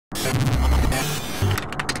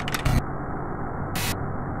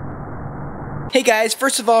Hey guys,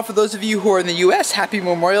 first of all, for those of you who are in the US, happy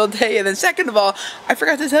Memorial Day. And then second of all, I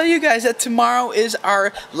forgot to tell you guys that tomorrow is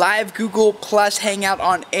our live Google Plus Hangout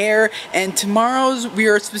on air. And tomorrow's, we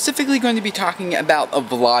are specifically going to be talking about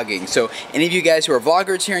vlogging. So any of you guys who are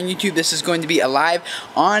vloggers here on YouTube, this is going to be a live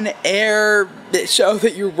on air show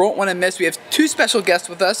that you won't want to miss. We have two special guests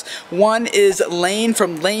with us. One is Lane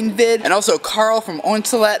from LaneVid and also Carl from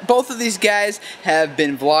Oncelet. Both of these guys have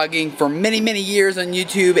been vlogging for many years on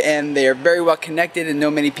YouTube, and they are very well connected and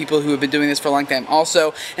know many people who have been doing this for a long time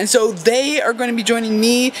also. And so they are going to be joining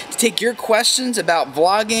me to take your questions about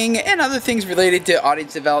vlogging and other things related to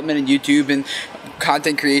audience development and YouTube and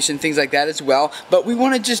content creation, things like that as well. But we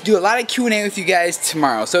want to just do a lot of Q&A with you guys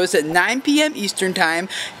tomorrow. So it's at 9 p.m. Eastern time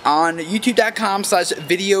on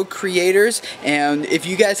youtube.com/VideoCreators. And if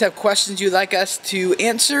you guys have questions you'd like us to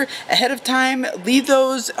answer ahead of time, leave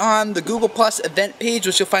those on the Google Plus event page,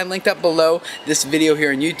 which you'll find linked up below this video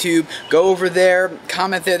here on YouTube. Go over there,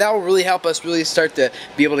 comment there. That will really help us really start to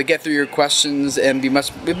be able to get through your questions, and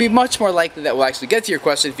it'd be much more likely that we'll actually get to your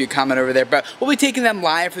question if you comment over there. But we'll be taking them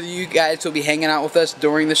live for you guys who will be hanging out with us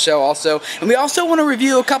during the show also. And we also want to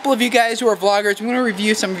review a couple of you guys who are vloggers. We want to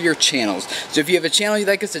review some of your channels. So if you have a channel you'd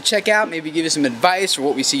like us to check out, maybe give you some advice or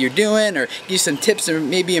what we see you're doing, or give you some tips and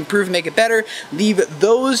maybe improve and make it better, leave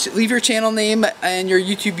your channel name and your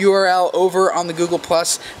YouTube URL over on the Google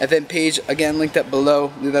Plus event page. Again, linked up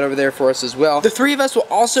below. Leave that over there for us as well. The three of us will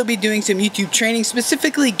also be doing some YouTube training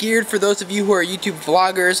specifically geared for those of you who are YouTube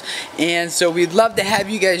vloggers, and so we'd love to have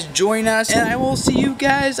you guys join us. And I will see you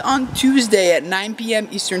guys on Tuesday at 9 p.m.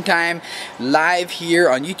 Eastern time live here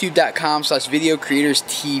on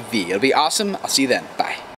youtube.com/VideoCreatorsTV. It'll be awesome. I'll see you then. Bye.